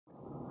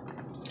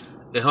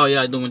Hey, how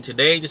y'all doing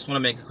today? Just want to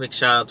make a quick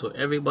shout out to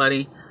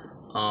everybody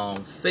on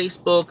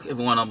Facebook,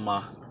 everyone on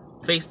my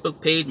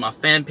Facebook page, my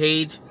fan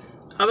page.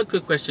 I have a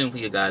quick question for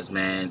you guys,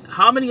 man.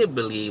 How many of you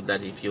believe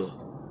that if you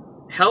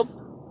help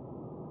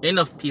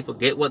enough people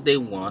get what they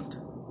want,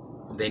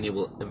 then you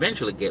will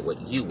eventually get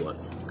what you want?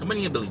 How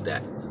many of you believe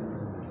that?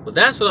 Well,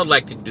 that's what I'd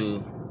like to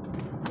do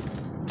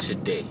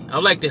today.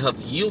 I'd like to help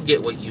you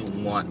get what you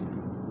want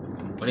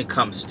when it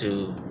comes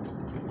to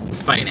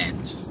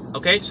finance.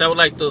 Okay, so I would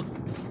like to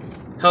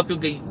help you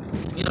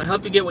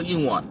get what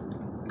you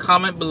want.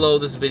 Comment below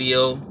this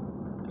video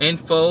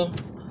info,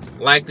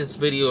 like this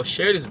video,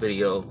 share this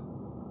video,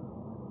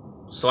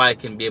 so I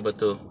can be able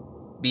to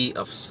be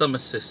of some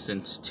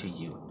assistance to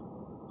you.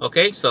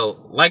 Okay, so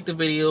like the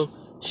video,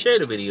 share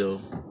the video,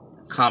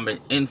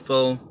 comment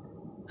info,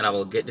 and I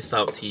will get this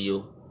out to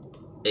you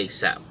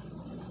ASAP.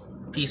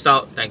 Peace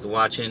out. Thanks for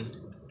watching.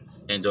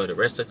 Enjoy the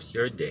rest of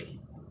your day.